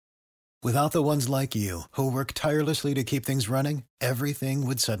Without the ones like you, who work tirelessly to keep things running, everything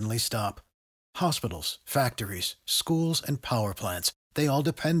would suddenly stop. Hospitals, factories, schools, and power plants, they all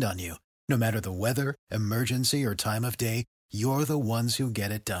depend on you. No matter the weather, emergency, or time of day, you're the ones who get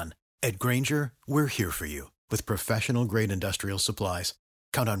it done. At Grainger, we're here for you with professional-grade industrial supplies.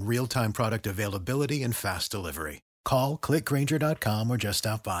 Count on real-time product availability and fast delivery. Call, click Grainger.com, or just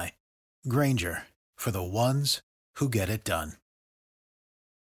stop by. Grainger, for the ones who get it done.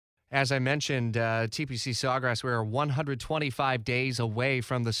 As I mentioned, TPC Sawgrass, we're 125 days away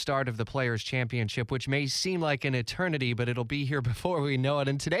from the start of the Players' Championship, which may seem like an eternity, but it'll be here before we know it.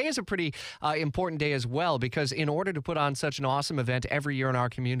 And today is a pretty important day as well, because in order to put on such an awesome event every year in our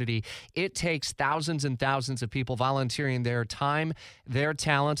community, it takes thousands and thousands of people volunteering their time, their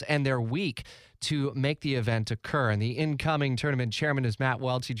talents, and their week to make the event occur. And the incoming tournament chairman is Matt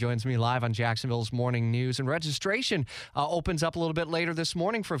Welch. He joins me live on Jacksonville's Morning News. And registration opens up a little bit later this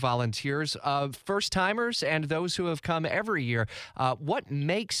morning for volunteers, first-timers and those who have come every year. What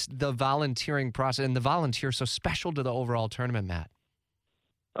makes the volunteering process and the volunteers so special to the overall tournament, Matt?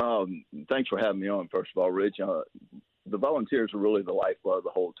 Thanks for having me on, first of all, Rich. The volunteers are really the lifeblood of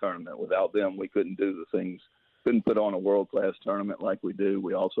the whole tournament. Without them, we couldn't do the things, couldn't put on a world-class tournament like we do.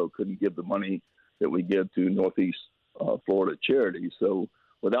 We also couldn't give the money that we give to Northeast Florida charities. So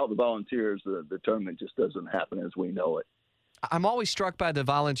without the volunteers, the tournament just doesn't happen as we know it. I'm always struck by the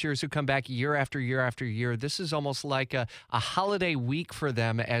volunteers who come back year after year after year. This is almost like a holiday week for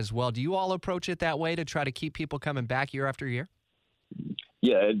them as well. Do you all approach it that way to try to keep people coming back year after year?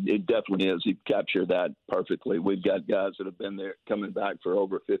 Yeah, it definitely is. You captured that perfectly. We've got guys that have been there coming back for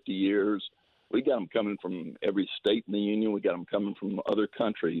over 50 years. We got them coming from every state in the union. We got them coming from other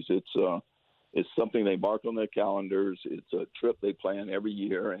countries. It's something they mark on their calendars. It's a trip they plan every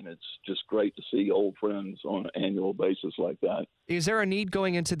year, and it's just great to see old friends on an annual basis like that. Is there a need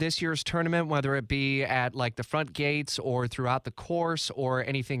going into this year's tournament, whether it be at like the front gates or throughout the course or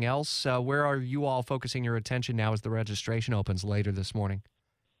anything else? Where are you all focusing your attention now as the registration opens later this morning?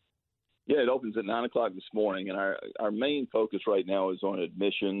 Yeah, it opens at 9 o'clock this morning, and our main focus right now is on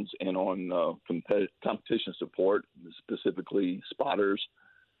admissions and on competition support, specifically spotters.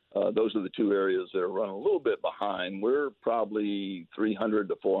 Those are the two areas that are running a little bit behind. We're probably 300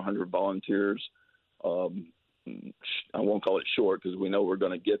 to 400 volunteers. I won't call it short because we know we're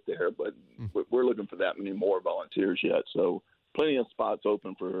going to get there, but we're looking for that many more volunteers yet. So plenty of spots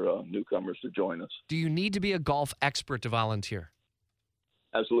open for newcomers to join us. Do you need to be a golf expert to volunteer?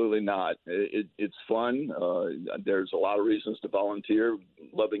 Absolutely not. It's fun. There's a lot of reasons to volunteer.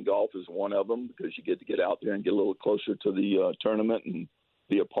 Loving golf is one of them because you get to get out there and get a little closer to the tournament and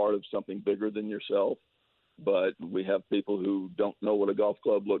be a part of something bigger than yourself. But we have people who don't know what a golf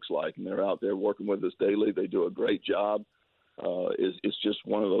club looks like, and they're out there working with us daily. They do a great job. It's just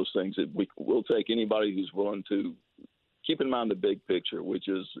one of those things that we'll take anybody who's willing to keep in mind the big picture, which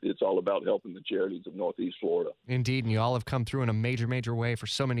is it's all about helping the charities of Northeast Florida. Indeed, and you all have come through in a major, major way for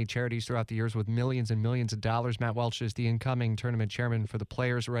so many charities throughout the years with millions and millions of dollars. Matt Welch is the incoming tournament chairman for the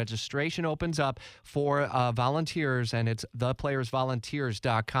Players. Registration opens up for volunteers, and it's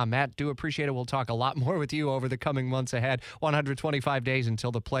theplayersvolunteers.com. Matt, do appreciate it. We'll talk a lot more with you over the coming months ahead. 125 days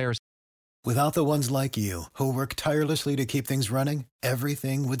until the Players. Without the ones like you, who work tirelessly to keep things running,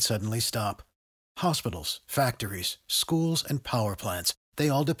 everything would suddenly stop. Hospitals, factories, schools, and power plants, they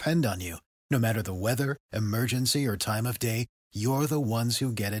all depend on you. No matter the weather, emergency, or time of day, you're the ones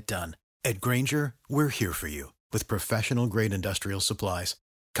who get it done. At Grainger, we're here for you with professional-grade industrial supplies.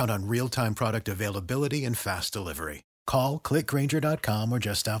 Count on real-time product availability and fast delivery. Call, click Grainger.com, or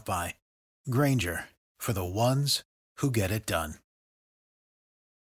just stop by. Grainger, for the ones who get it done.